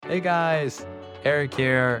Hey guys, Eric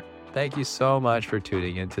here. Thank you so much for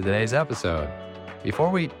tuning in to today's episode. Before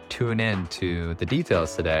we tune in to the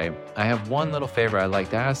details today, I have one little favor I'd like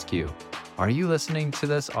to ask you. Are you listening to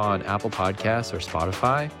this on Apple Podcasts or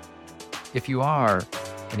Spotify? If you are,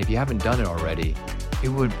 and if you haven't done it already, it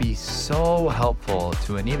would be so helpful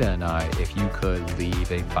to Anita and I if you could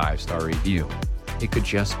leave a 5-star review. It could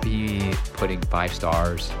just be putting 5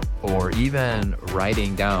 stars or even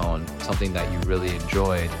writing down something that you really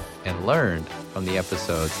enjoyed and learned from the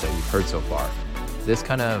episodes that you've heard so far. This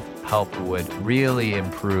kind of help would really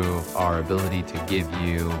improve our ability to give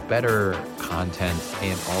you better content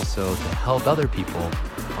and also to help other people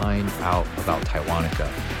find out about Taiwanica.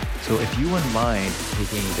 So if you wouldn't mind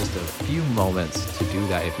taking just a few moments to do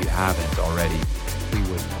that if you haven't already,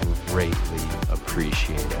 we would greatly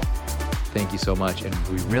appreciate it. Thank you so much, and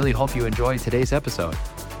we really hope you enjoyed today's episode.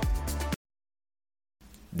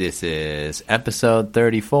 This is episode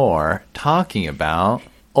 34, talking about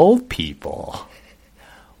old people.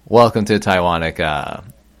 Welcome to Taiwanica.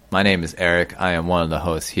 My name is Eric. I am one of the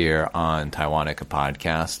hosts here on Taiwanica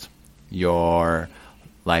Podcast. Your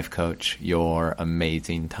life coach, your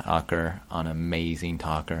amazing talker,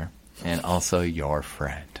 and also your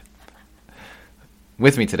friend.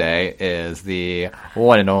 With me today is the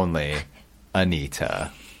one and only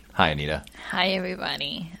Anita. Hi, Anita. Hi,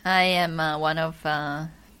 everybody. I am one of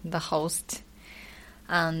the hosts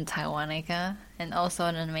on Taiwanica and also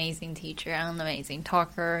an amazing teacher, an amazing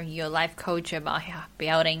talker, your life coach about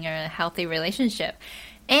building a healthy relationship,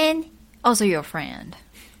 and also your friend.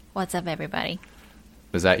 What's up, everybody?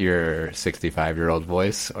 Was that your 65-year-old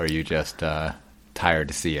voice, or are you just tired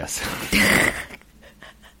to see us?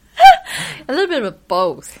 A little bit of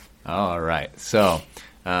both. All right. So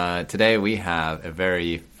today we have a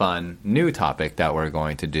very fun new topic that we're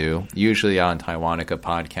going to do. Usually on Taiwanica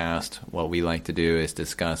Podcast, what we like to do is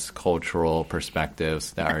discuss cultural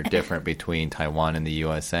perspectives that are different between Taiwan and the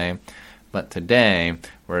USA. But today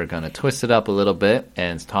we're going to twist it up a little bit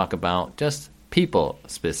and talk about just people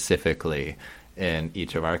specifically in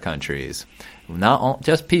each of our countries. Not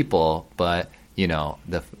just people, but you know,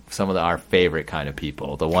 some of our favorite kind of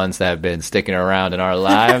people, the ones that have been sticking around in our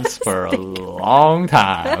lives for a long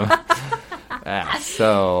time.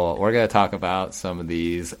 So we're going to talk about some of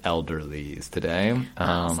these elderlies today.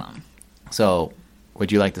 Awesome. So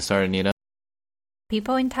would you like to start, Anita?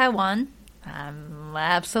 People in Taiwan,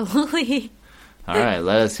 absolutely. All right,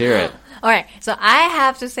 let us hear it. All right, so I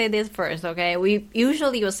have to say this first, okay? We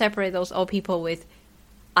usually will separate those old people with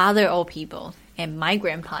other old people. And my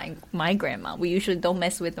grandpa and my grandma, we usually don't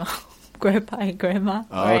mess with grandpa and grandma.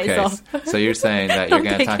 Oh, right? okay. So you're saying that you're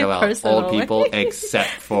going to talk about old people except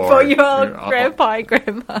for your grandpa and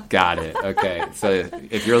grandma. Got it. Okay. So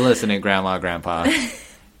if you're listening, grandma, grandpa,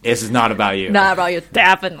 this is not about you. Not about you.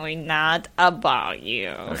 Definitely not about you.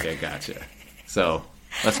 Okay, gotcha. So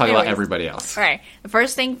let's talk about everybody else. All right. The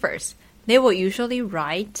first thing first. They will usually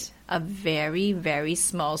ride a very, very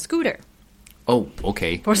small scooter. Oh,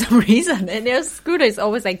 okay. For some reason. And their scooter is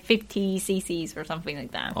always like 50 cc's or something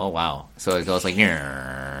like that. Oh, wow. So it goes like...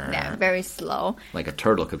 Yeah, very slow. Like a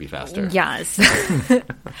turtle could be faster. Yes.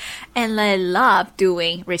 And they love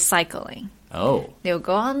doing recycling. Oh. They'll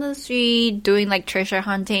go on the street doing like treasure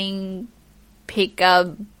hunting, pick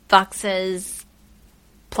up boxes,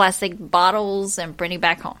 plastic bottles, and bring it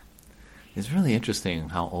back home. It's really interesting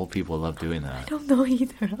how old people love doing that. I don't know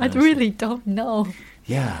either. I really don't know.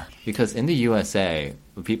 Yeah, because in the USA,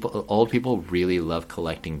 old people really love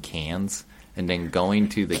collecting cans and then going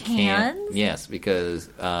to the cans? Yes, because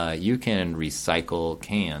you can recycle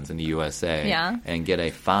cans in the USA and get a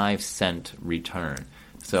 5-cent return.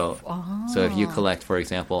 So if you collect, for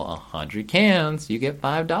example, 100 cans, you get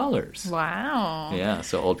 $5. Wow. Yeah,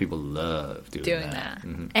 so old people love doing that.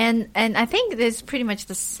 Mm-hmm. And I think it's pretty much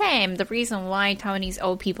the same. The reason why Taiwanese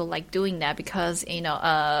old people like doing that because, you know,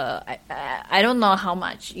 I don't know how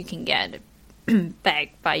much you can get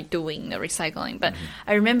back by doing the recycling, but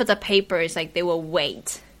I remember the papers, like they will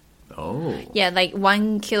weight. Oh. Yeah, like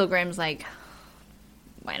 1 kilogram is like,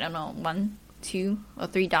 I don't know, $1, $2, or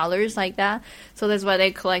 $3 like that. So that's why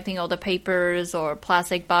they're collecting all the papers or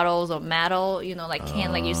plastic bottles or metal, you know, like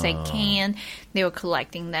can, like you say, can. They were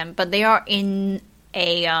collecting them, but they are in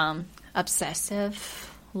a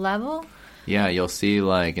obsessive level. Yeah, you'll see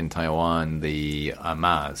like in Taiwan the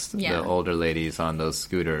amas, the older ladies on those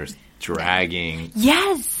scooters dragging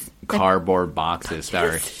cardboard boxes that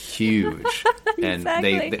are huge. And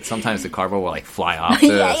they sometimes the cardboard will like fly off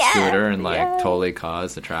the scooter and like totally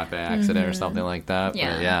cause a traffic accident or something like that.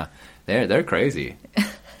 But they're crazy.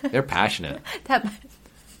 They're passionate.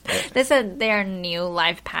 They said their new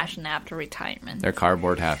life passion after retirement. They're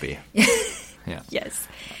cardboard happy. Yeah. Yes.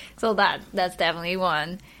 So that's definitely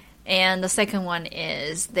one. And the second one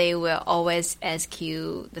is they will always ask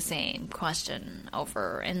you the same question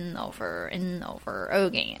over and over and over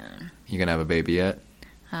again. You gonna have a baby yet?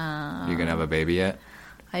 You gonna have a baby yet?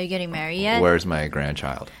 Are you getting married yet? Where's my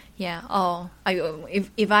grandchild? Yeah. Oh,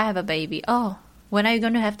 if I have a baby, when are you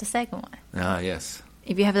going to have the second one? Ah, yes.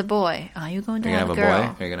 If you have a boy, are you going to You're have a gonna have girl?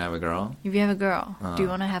 a boy? You're gonna have a girl? If you have a girl, do you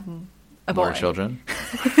want to have a boy? More children?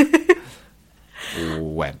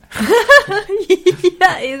 When?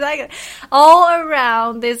 Yeah, exactly. All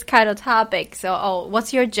around this kind of topic. So,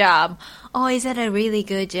 what's your job? Oh, is that a really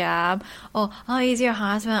good job? Oh, is your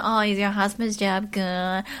husband? Oh, is your husband's job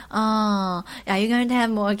good? Oh, are you going to have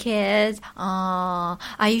more kids? Oh,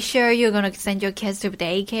 are you sure you're going to send your kids to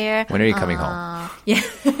daycare? When are you coming home? Yeah,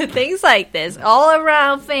 things like this. All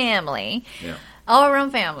around family. Yeah. All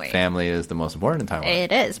around family. Family is the most important in Taiwan.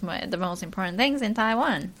 It is the most important things in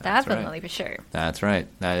Taiwan. That's Definitely, right. for sure. That's right.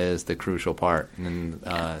 That is the crucial part. And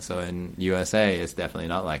so in USA, it's definitely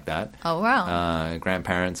not like that. Oh, wow.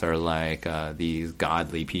 Grandparents are like these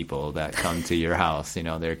godly people that come to your house. You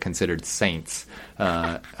know, they're considered saints,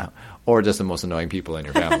 or just the most annoying people in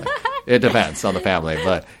your family. It depends on the family,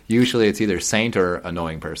 but usually it's either saint or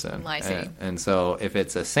annoying person. I see. And so if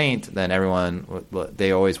it's a saint, then everyone,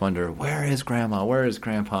 they always wonder, where is grandma? Where is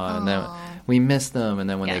grandpa? And then we miss them. And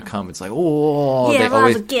then when they come, it's like, oh, Yeah, they lots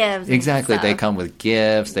always of gifts and Exactly. They stuff. come with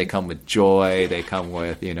gifts. They come with joy. They come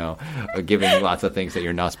with, giving lots of things that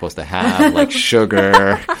you're not supposed to have, like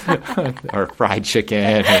sugar or fried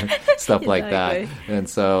chicken and stuff like that. Exactly. And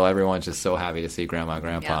so everyone's just so happy to see grandma,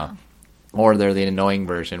 grandpa. Yeah. Or they're the annoying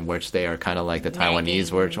version, which they are kind of like the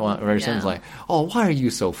Taiwanese version. It's Yeah. like, oh, why are you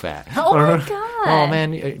so fat? Oh, my Or, God. Oh,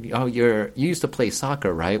 man, you used to play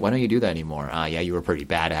soccer, right? Why don't you do that anymore? Yeah, you were pretty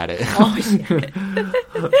bad at it. Oh, shit.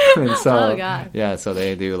 And so, Oh, God. yeah, so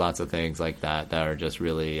they do lots of things like that are just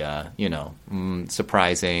really,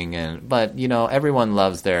 surprising. But, everyone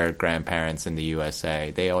loves their grandparents in the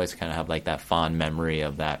USA. They always kind of have like that fond memory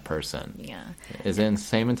of that person. Yeah. Is it the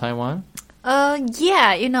same in Taiwan?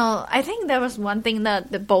 Yeah, I think there was one thing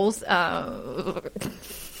that the both, I'm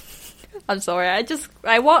sorry, I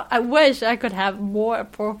wish I could have more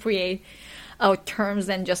appropriate terms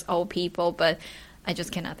than just old people, but I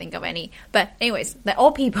just cannot think of any. But anyways, the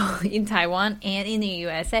old people in Taiwan and in the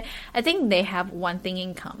USA, I think they have one thing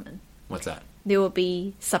in common. What's that? They will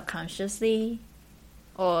be subconsciously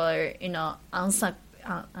or,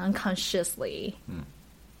 unconsciously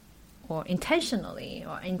or intentionally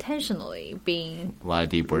being A lot of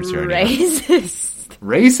deep words here. Anita. racist.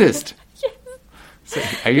 Racist? Yes. So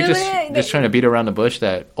are you No, just trying to beat around the bush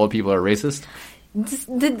that old people are racist?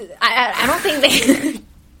 I don't think they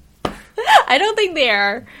I don't think they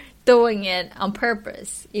are doing it on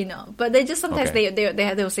purpose, but they just sometimes Okay.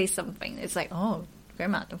 they'll say something. It's like, oh,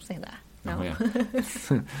 grandma, don't say that. No.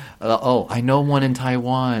 Oh, yeah. I know one in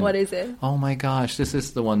Taiwan. What is it? Oh my gosh, this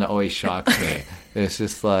is the one that always shocks me. It's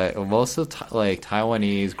just like most of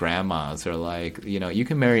Taiwanese grandmas are like, you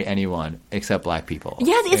can marry anyone except black people.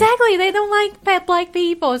 Yes, exactly. They don't like black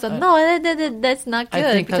people. So no, that's not good.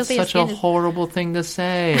 I think because that's such a horrible thing to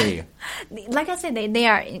say. Like I said,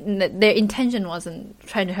 their intention wasn't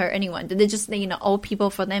trying to hurt anyone. They just, old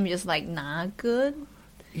people for them just like not good.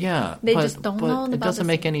 Yeah, They just don't know It about doesn't this.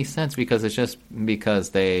 make any sense because it's just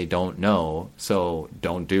because they don't know, so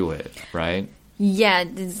don't do it, right? Yeah,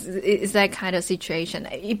 it's that kind of situation.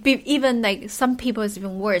 Even like some people, it's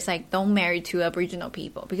even worse. Like don't marry to Aboriginal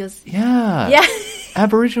people because Yeah.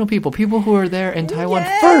 Aboriginal people who are there in Taiwan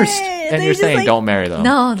Yeah, first, and they you're just saying like- don't marry them.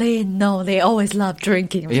 no, they always love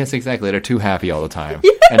drinking. Yes, exactly. They're too happy all the time,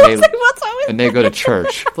 I and was like, what's wrong with and they go to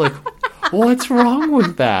church. Like, what's wrong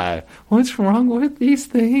with that? What's wrong with these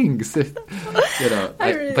things?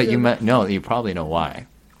 I really but don't. you probably know why.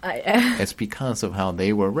 It's because of how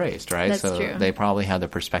they were raised, right? That's so true. they probably had the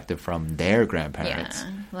perspective from their grandparents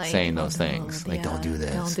like, saying those no, things. Like, don't do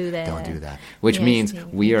this. don't do that. Don't do that. Which Yes, means yes,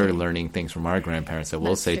 we are okay. learning things from our grandparents that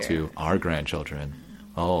we'll That's say true. to our grandchildren.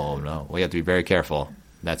 Oh, no. We have to be very careful.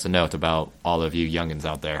 That's a note about all of you youngins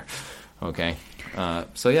out there. Okay?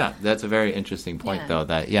 So, yeah, that's a very interesting point, Yeah. though,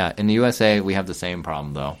 that, in the USA, we have the same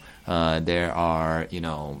problem, though. There are,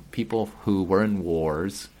 people who were in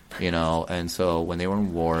wars, and so when they were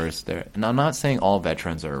in wars, and I'm not saying all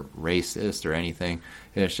veterans are racist or anything.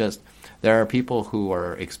 It's just there are people who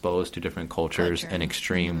are exposed to different cultures in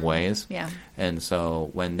extreme ways. Yeah. And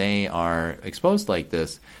so when they are exposed like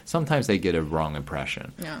this, sometimes they get a wrong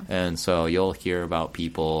impression. Yeah. And so you'll hear about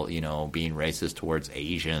people, you know, being racist towards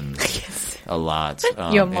Asians a lot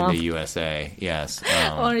in the USA. Yes.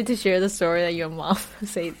 I wanted to share the story that your mom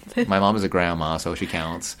said. My mom is a grandma, so she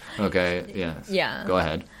counts. Okay. Yes. Yeah. Go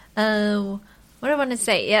ahead. What do I want to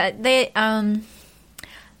say? Yeah, they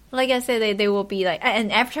like I said, they will be like,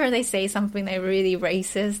 and after they say something that really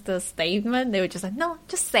racist, the statement, they were just like, no,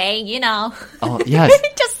 just saying, you know. Oh, yes.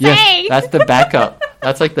 Just saying. That's the backup.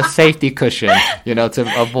 That's like the safety cushion, you know, to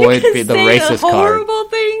avoid the racist the card. horrible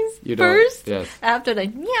things first. Yes. After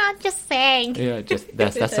that, yeah, just saying. Yeah,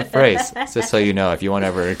 that's the phrase. Just so you know, if you want to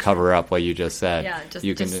ever cover up what you just said. Yeah,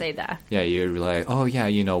 you just say that. Yeah, you're like, oh yeah,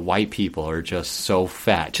 you know, white people are just so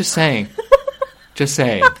fat. Just saying. Just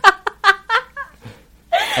saying.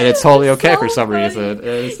 And it's totally okay for some reason.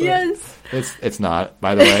 Yes. It's not,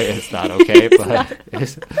 by the way, it's not okay,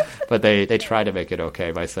 but they try to make it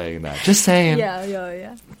okay by saying that. Just saying.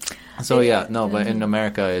 Yeah. So but in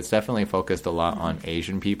America, it's definitely focused a lot on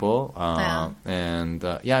Asian people. And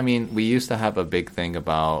I mean, we used to have a big thing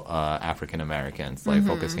about African Americans, like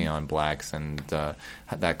focusing on blacks and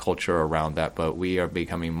that culture around that. But we are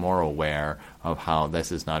becoming more aware of how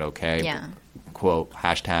this is not okay. Yeah. Quote,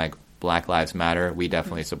 hashtag Black Lives Matter. We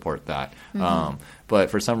definitely support that. But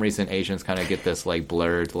for some reason, Asians kind of get this like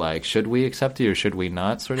blurred, like, should we accept you or should we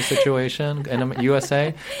not sort of situation in the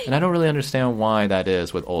USA? And I don't really understand why that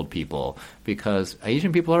is with old people, because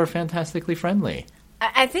Asian people are fantastically friendly.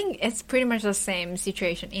 I think it's pretty much the same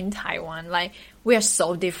situation in Taiwan. Like, we are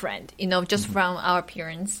so different, you know, just from our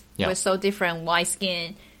appearance. Yeah. We're so different, white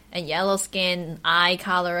skin and yellow skin, eye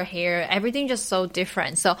color, hair, everything just so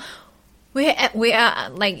different. So we are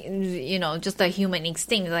like, you know, just a human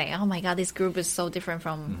instinct. Like, oh my God, this group is so different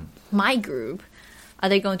from my group. Are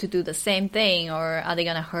they going to do the same thing, or are they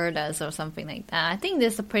going to hurt us or something like that? I think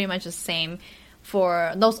this is pretty much the same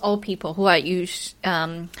for those old people who are has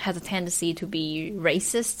a tendency to be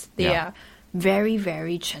racist. They are very,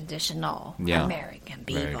 very traditional American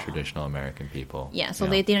people. Very traditional American people. Yeah, so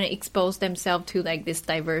they didn't expose themselves to like this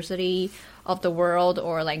diversity of the world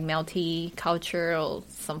or like multi-culture or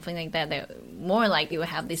something like that. They more like you would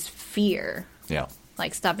have this fear,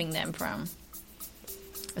 like stopping them from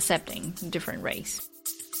accepting different race.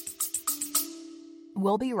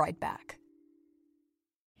 We'll be right back.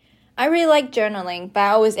 I really like journaling, but I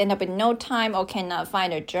always end up with no time or cannot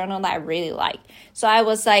find a journal that I really like. So I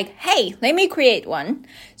was like, hey, let me create one.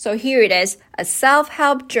 So here it is, a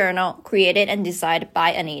self-help journal created and designed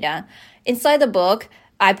by Anita. Inside the book,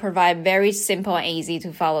 I provide very simple and easy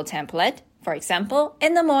to follow template. For example,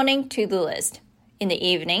 in the morning, to-do list. In the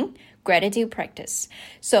evening, gratitude practice.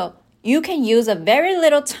 So you can use a very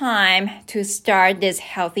little time to start this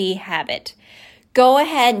healthy habit. Go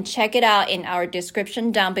ahead and check it out in our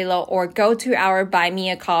description down below or go to our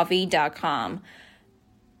buymeacoffee.com.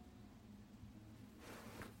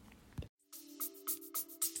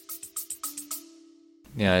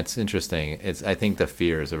 Yeah, it's interesting. I think the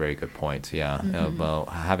fear is a very good point. Yeah, about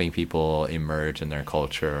having people emerge in their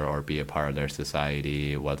culture or be a part of their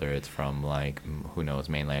society, whether it's from like who knows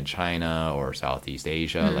mainland China or Southeast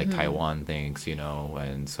Asia, like Taiwan things, you know.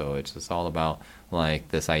 And so it's just all about like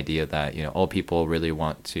this idea that, you know, old people really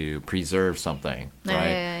want to preserve something,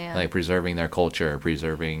 right? Like preserving their culture,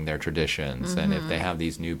 preserving their traditions. And if they have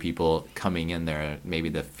these new people coming in there, maybe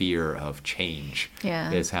the fear of change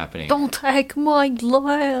is happening. Don't take my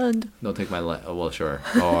land. Don't take my land. Well, sure.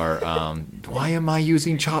 Or why am I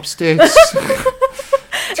using chopsticks?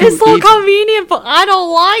 It's so convenient, but I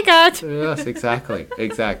don't like it. Yes, exactly.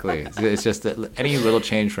 It's just that any little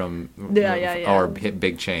change from or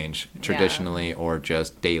big change traditionally or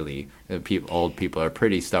just daily. Old people are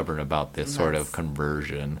pretty stubborn about this sort of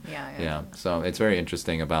conversion. Yeah. So it's very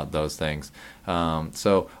interesting about those things.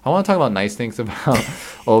 So I want to talk about nice things about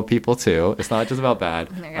old people too. It's not just about bad.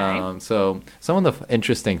 Okay. So some of the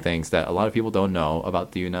interesting things that a lot of people don't know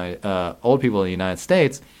about the old people in the United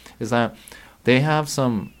States is that they have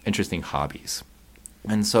some interesting hobbies.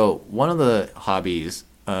 And so one of the hobbies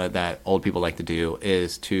that old people like to do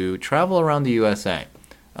is to travel around the USA.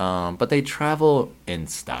 But they travel in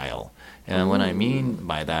style. And what I mean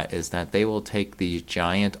by that is that they will take these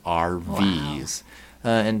giant RVs.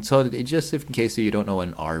 And so just in case you don't know what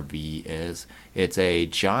an RV is, it's a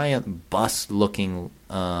giant bus-looking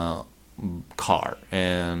car,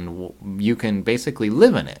 and you can basically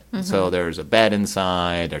live in it. So there's a bed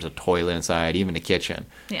inside, there's a toilet inside, even a kitchen.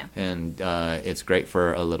 And it's great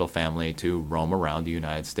for a little family to roam around the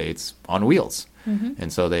United States on wheels.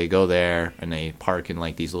 And so they go there and they park in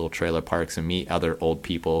like these little trailer parks and meet other old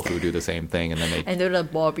people who do the same thing, and then they do the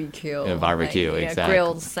barbecue. And barbecue, like, exactly.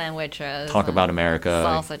 Grilled sandwiches. Talk about America.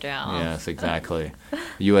 Sausage out. Yes, exactly.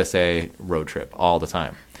 USA road trip all the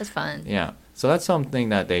time. That's fun. Yeah. So that's something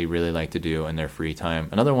that they really like to do in their free time.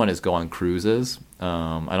 Another one is go on cruises.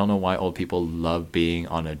 I don't know why old people love being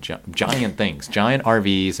on giant things, giant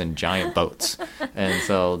RVs and giant boats. And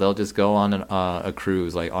so they'll just go on a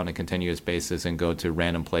cruise like on a continuous basis and go to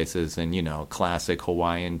random places and, classic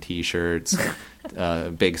Hawaiian T-shirts,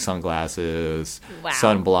 big sunglasses, Wow.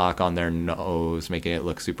 sunblock on their nose, making it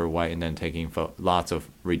look super white, and then taking lots of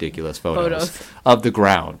ridiculous photos of the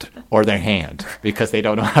ground or their hand because they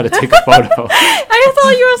don't know how to take a photo. I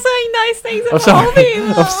thought you were saying nice things about old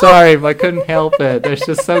people. I'm sorry, but I couldn't help it. They're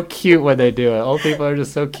just so cute when they do it. Old people are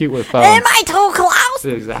just so cute with phones. Am I too close?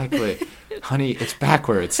 Exactly. Honey, it's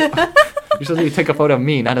backwards. You're supposed to take a photo of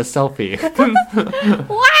me, not a selfie.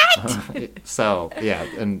 What? So, yeah.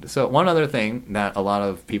 And so one other thing that a lot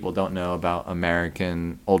of people don't know about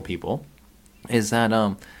American old people is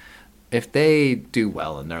that if they do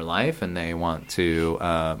well in their life and they want to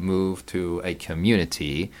move to a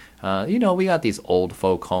community, we got these old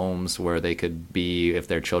folk homes where they could be if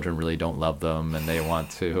their children really don't love them and they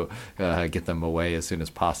want to get them away as soon as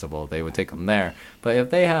possible, they would take them there. But if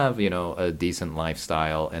they have, a decent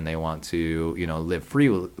lifestyle and they want to, live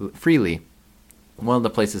freely, one of the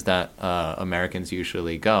places that Americans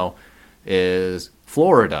usually go is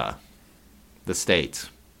Florida, the state.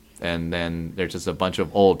 And then there's just a bunch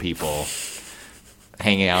of old people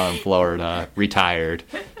hanging out in Florida, retired.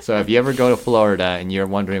 So if you ever go to Florida and you're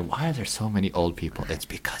wondering, why are there so many old people? It's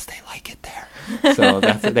because they like it there. So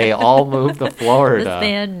they all moved to Florida. It's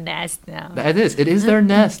their nest now. It is their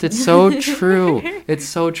nest. It's so true. It's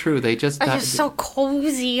so true. They just... It's so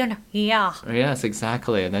cozy and yeah. Yes,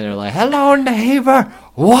 exactly. And then they're like, hello, neighbor.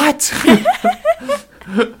 What?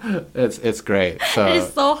 It's great. So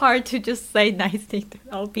it's so hard to just say nice things to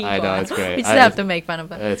old people. I know, it's great. We just have to make fun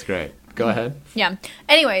of it. It's great. Go ahead. Yeah.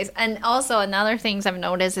 Anyways, and also another things I've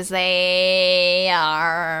noticed is they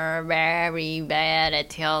are very bad at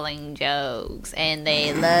telling jokes, and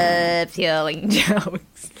they love telling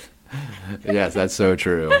jokes. Yes, that's so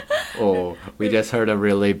true. Oh, we just heard a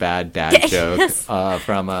really bad dad joke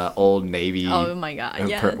from an old Navy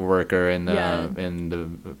worker in the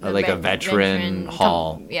like a veteran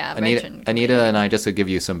hall. Anita and I, just to give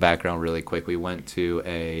you some background really quick, we went to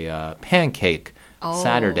a pancake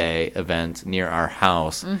Saturday event near our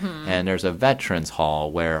house, and there's a veterans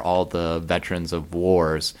hall where all the veterans of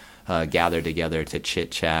wars gather together to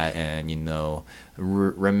chit chat and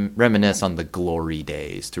reminisce on the glory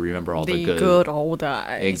days, to remember all the good old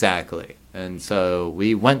days. Exactly. And so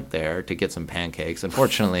we went there to get some pancakes.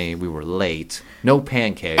 Unfortunately, we were late. No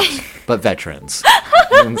pancakes, but veterans.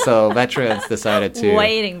 And so veterans decided to...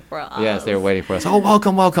 Waiting for us. Yes, they were waiting for us. Oh,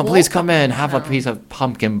 welcome. Please come in. Have a piece of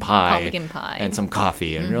pumpkin pie. And some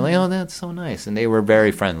coffee. And we're like, oh, that's so nice. And they were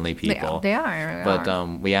very friendly people. They are.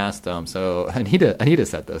 But we asked them. So Anita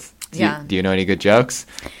said this. Do you know any good jokes?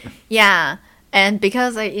 Yeah. And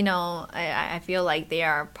because, I feel like they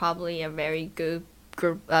are probably a very good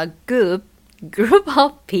group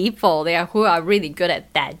of people there who are really good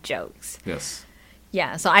at dad jokes. Yes.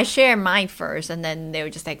 Yeah, so I share mine first, and then they were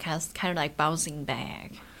just like kind of like bouncing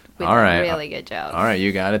back with really good jokes. All right,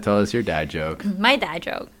 you got to tell us your dad joke. My dad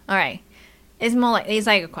joke. All right. It's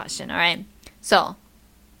like a question, all right? So,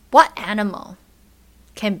 what animal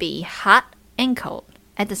can be hot and cold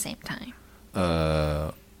at the same time?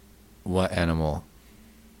 What animal?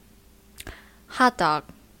 Hot dog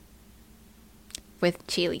with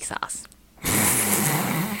chili sauce.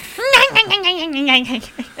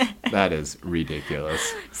 That is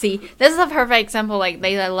ridiculous. See, this is a perfect example. Like,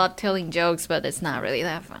 they love telling jokes, but it's not really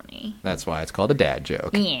that funny. That's why it's called a dad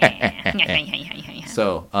joke. Yeah.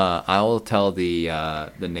 So, I will tell the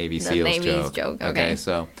Navy SEALs joke. Okay,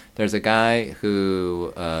 so there's a guy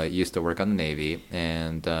who used to work on the Navy,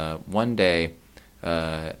 and one day,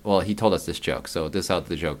 he told us this joke. So this is how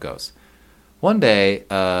the joke goes. One day,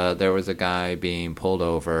 there was a guy being pulled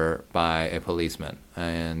over by a policeman,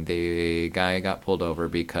 and the guy got pulled over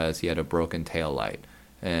because he had a broken tail light,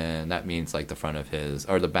 and that means like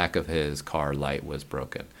the back of his car light was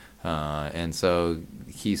broken. And so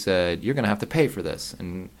he said, "You're gonna have to pay for this."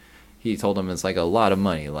 And he told him it's like a lot of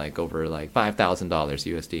money, like over like $5,000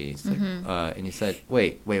 USD. He's like, and he said,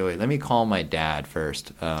 "Wait, let me call my dad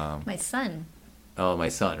first." My son. Oh, my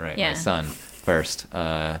son, right? Yeah. My son first.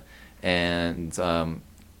 And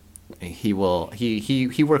he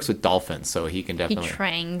works with dolphins, so he can He definitely.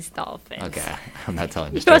 trains dolphins. Okay, I'm not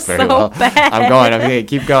telling this You're joke very so well. bad. I'm going. Okay,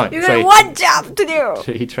 keep going. You So got he- one job to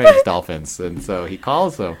do. he trains dolphins, and so he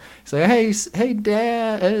calls them. He's like, hey,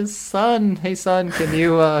 dad, son, hey, son, can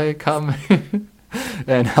you come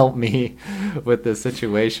and help me with this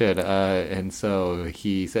situation? And so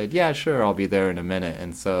he said, yeah, sure, I'll be there in a minute.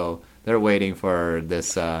 And so they're waiting for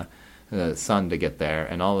this son to get there,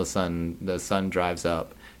 and all of a sudden the son drives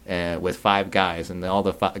up. With 5 guys, and all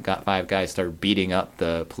the 5 guys start beating up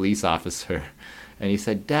the police officer. And he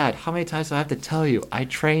said, Dad, how many times do I have to tell you? I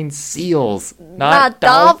train seals, not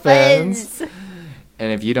dolphins.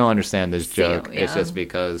 And if you don't understand this joke, it's just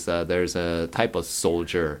because there's a type of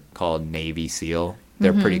soldier called Navy SEAL.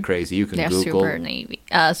 They're pretty crazy. You can They're Google.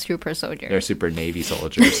 super soldiers. They're super Navy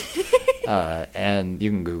soldiers. And you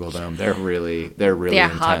can Google them. They're really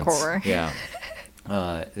intense. hardcore. Yeah.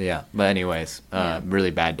 Yeah. But anyways,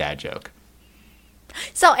 really bad dad joke.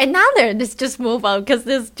 So let's just move on because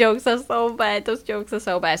these jokes are so bad. Those jokes are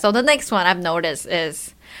so bad. So the next one I've noticed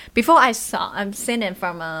is before I've seen it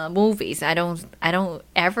from movies. I don't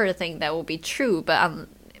ever think that will be true,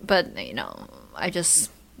 but you know, I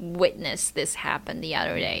just witnessed this happen the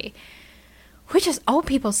other day, which is old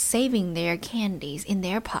people saving their candies in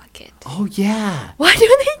their pocket. Oh yeah. Why do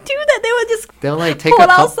they do that? They would just They'll like take pull a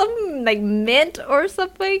out cup. some like mint or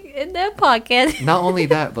something in their pocket. Not only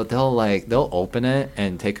that, but they'll open it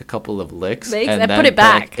and take a couple of licks And then put it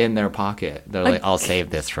back in their pocket. They're like, I'll save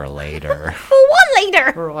this for later. For what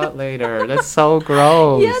later? For what later? That's so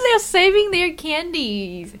gross. Yeah, they're saving their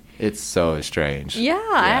candies. It's so strange. Yeah,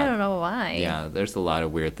 I don't know why. Yeah, there's a lot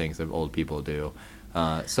of weird things that old people do.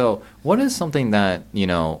 So what is something that, you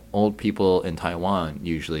know, old people in Taiwan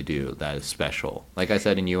usually do that is special? Like I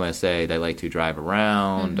said, in USA, they like to drive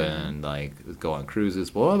around and like go on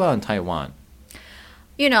cruises. But what about in Taiwan?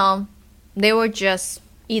 You know, they will just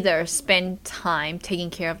either spend time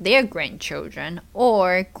taking care of their grandchildren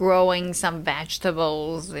or growing some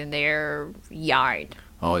vegetables in their yard.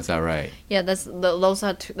 Oh, is that right? Yeah, those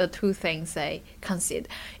are the two things they consider,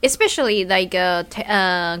 especially like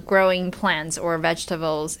growing plants or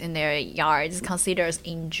vegetables in their yards. Considers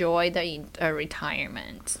enjoy the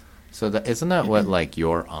retirement. So isn't that what like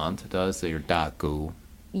your aunt does? Your dagu?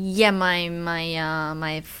 Yeah,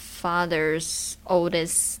 my father's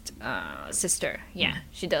oldest sister. Yeah,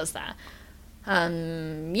 she does that.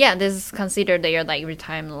 Yeah, this is considered their like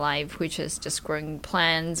retirement life, which is just growing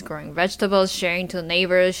plants, growing vegetables, sharing to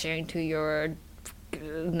neighbors, sharing to your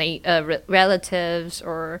relatives,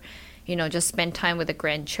 or you know, just spend time with the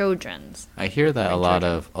grandchildren. I hear that a lot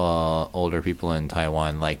of older people in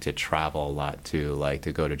Taiwan like to travel a lot too, like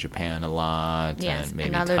to go to Japan a lot, Yes, and maybe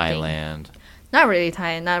another Thailand. Not really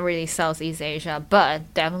Thailand, not really Southeast Asia,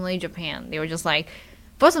 but definitely Japan. They were just like,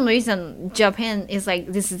 for some reason, Japan is like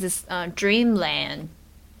this dreamland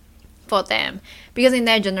for them, because in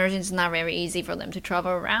their generation it's not very easy for them to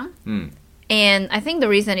travel around. And I think the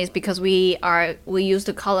reason is because we used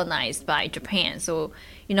to colonized by Japan, so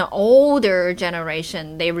you know, older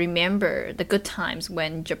generation, they remember the good times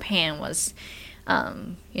when Japan was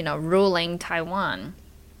you know, ruling Taiwan.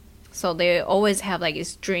 So they always have like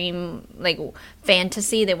this dream, like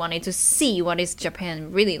fantasy. They wanted to see what is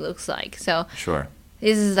Japan really looks like. So Sure.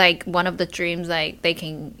 this is like one of the dreams, like they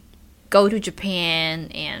can go to Japan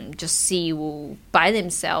and just see by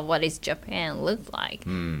themselves what is Japan look like.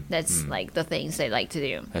 That's like the things they like to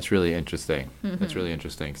do. That's really interesting. That's really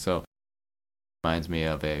interesting. So reminds me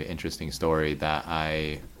of an interesting story that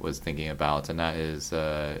I was thinking about, and that is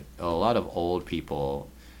a lot of old people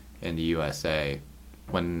in the USA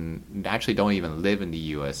when actually don't even live in the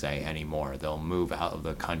USA anymore. They'll move out of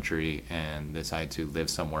the country and decide to live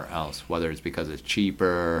somewhere else, whether it's because it's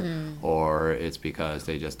cheaper or it's because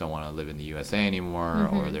they just don't want to live in the USA anymore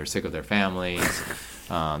or they're sick of their families.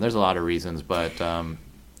 There's a lot of reasons, but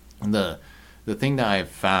the thing that I've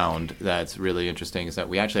found that's really interesting is that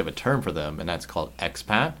we actually have a term for them, and that's called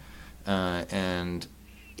expat. And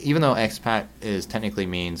even though expat technically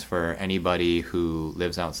means for anybody who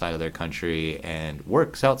lives outside of their country and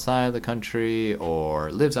works outside of the country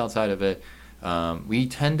or lives outside of it, we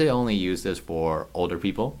tend to only use this for older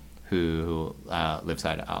people who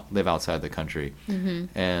live outside the country.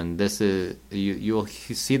 And this is you'll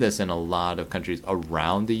see this in a lot of countries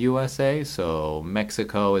around the USA. So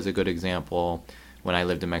Mexico is a good example. When I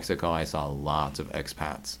lived in Mexico, I saw lots of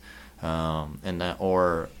expats,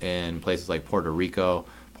 or in places like Puerto Rico.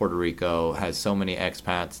 Puerto Rico has so many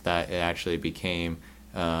expats that it actually became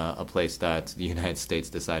a place that the United States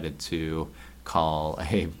decided to call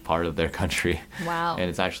a part of their country. Wow. And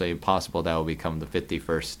it's actually possible that will become the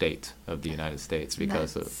 51st state of the United States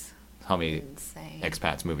because of Insane.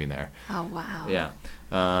 expats moving there. Oh, wow.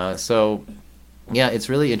 Yeah. So yeah, it's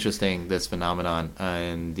really interesting, this phenomenon.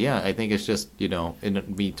 And yeah, I think it's just,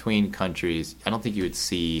 in between countries, I don't think you would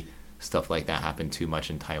see stuff like that happen too much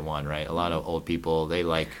in Taiwan, right? A lot of old people, they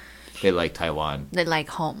like Taiwan. They like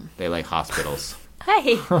home. They like hospitals.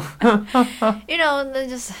 Hey. They're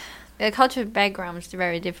just, the cultural background is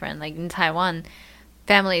very different. Like in Taiwan,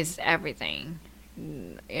 family is everything,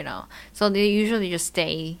 So they usually just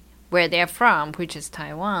stay where they're from, which is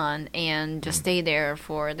Taiwan, and just stay there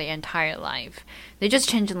for their entire life. They just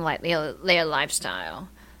change their lifestyle.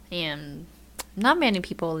 And not many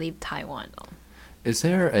people leave Taiwan, though. Is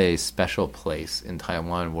there a special place in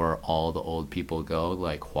Taiwan where all the old people go,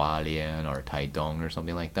 like Hualien or Taidong or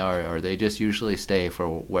something like that? Or they just usually stay for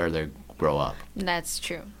where they grow up? That's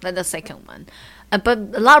true. That's the second one. But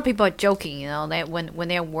a lot of people are joking, that when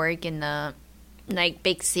they work in the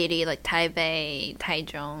big city like Taipei,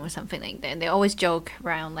 Taichung, or something like that, they always joke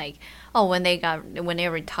around like, oh, when they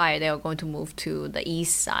retire, they are going to move to the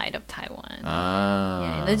east side of Taiwan.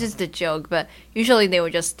 Yeah, that's just a joke. But usually they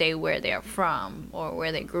would just stay where they are from or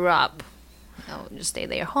where they grew up. Just stay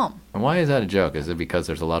their home. And why is that a joke? Is it because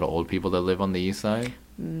there's a lot of old people that live on the east side?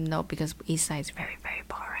 No, because east side is very, very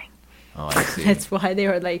boring. Oh, I see. That's why they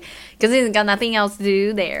were like, because they got nothing else to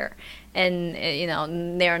do there,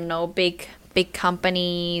 and there are no big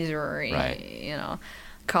companies or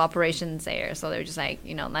corporations there, so they're just like,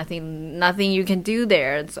 nothing you can do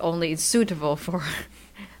there. It's only suitable for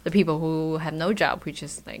the people who have no job, which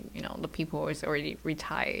is like, the people who is already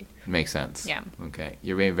retired. Makes sense. Yeah. Okay.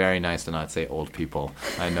 You're being very nice to not say old people.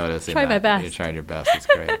 I noticed Try my best. You're trying your best. It's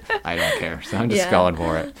great. I don't care. So I'm just going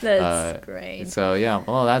for it. That's great. So yeah,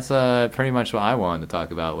 well, that's pretty much what I wanted to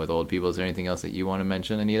talk about with old people. Is there anything else that you want to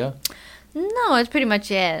mention, Anita? No, it's pretty much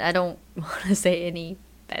it. I don't want to say any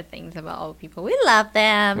bad things about old people. We love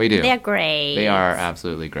them. We do. They're great. They are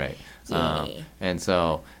absolutely great. And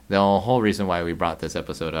so the whole reason why we brought this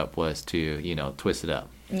episode up was to, twist it up.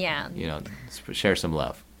 Yeah. Share some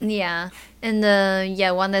love. Yeah. And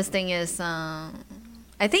one last thing is, I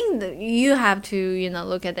think that you have to,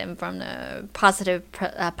 look at them from the positive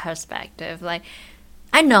perspective. Like,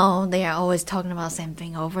 I know they are always talking about the same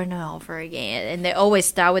thing over and over again. And they always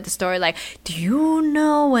start with the story like, do you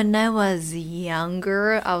know when I was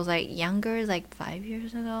younger? I was like, younger is like 5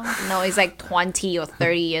 years ago? No, it's like 20 or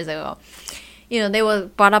 30 years ago. They will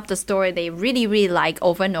brought up the story they really, really like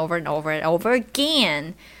over and over and over and over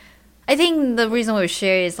again. I think the reason we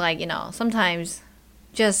share is like, sometimes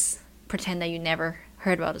just pretend that you never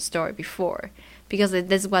heard about the story before. Because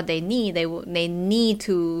this is what they need. They need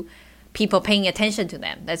to... people paying attention to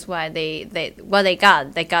them. That's why they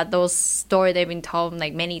got those stories they've been told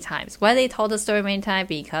like many times. Why they told the story many times?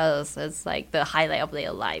 Because it's like the highlight of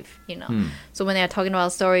their life, So when they're talking about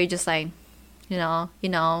a story, just like, for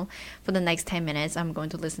the next 10 minutes, I'm going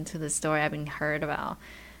to listen to the story I've been heard about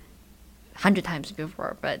 100 times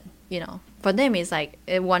before. But, for them, it's like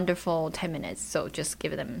a wonderful 10 minutes. So just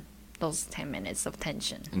give them those 10 minutes of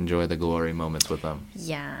attention. Enjoy the glory moments with them.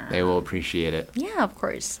 Yeah. They will appreciate it. Yeah, of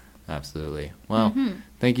course. Absolutely. Well,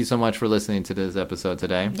 thank you so much for listening to this episode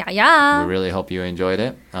today. Yeah. We really hope you enjoyed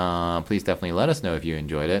it. Please definitely let us know if you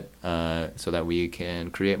enjoyed it so that we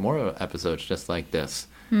can create more episodes just like this.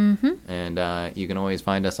 And you can always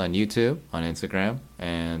find us on YouTube, on Instagram,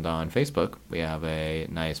 and on Facebook. We have a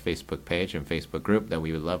nice Facebook page and Facebook group that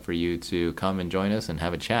we would love for you to come and join us and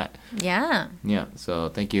have a chat. Yeah. Yeah. So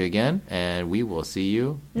thank you again, and we will see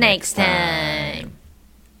you next time.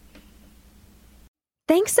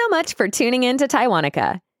 Thanks so much for tuning in to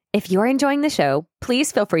Taiwanica. If you're enjoying the show,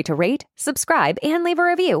 please feel free to rate, subscribe, and leave a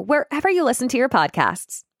review wherever you listen to your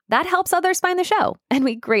podcasts. That helps others find the show, and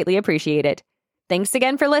we greatly appreciate it. Thanks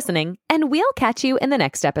again for listening, and we'll catch you in the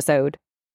next episode.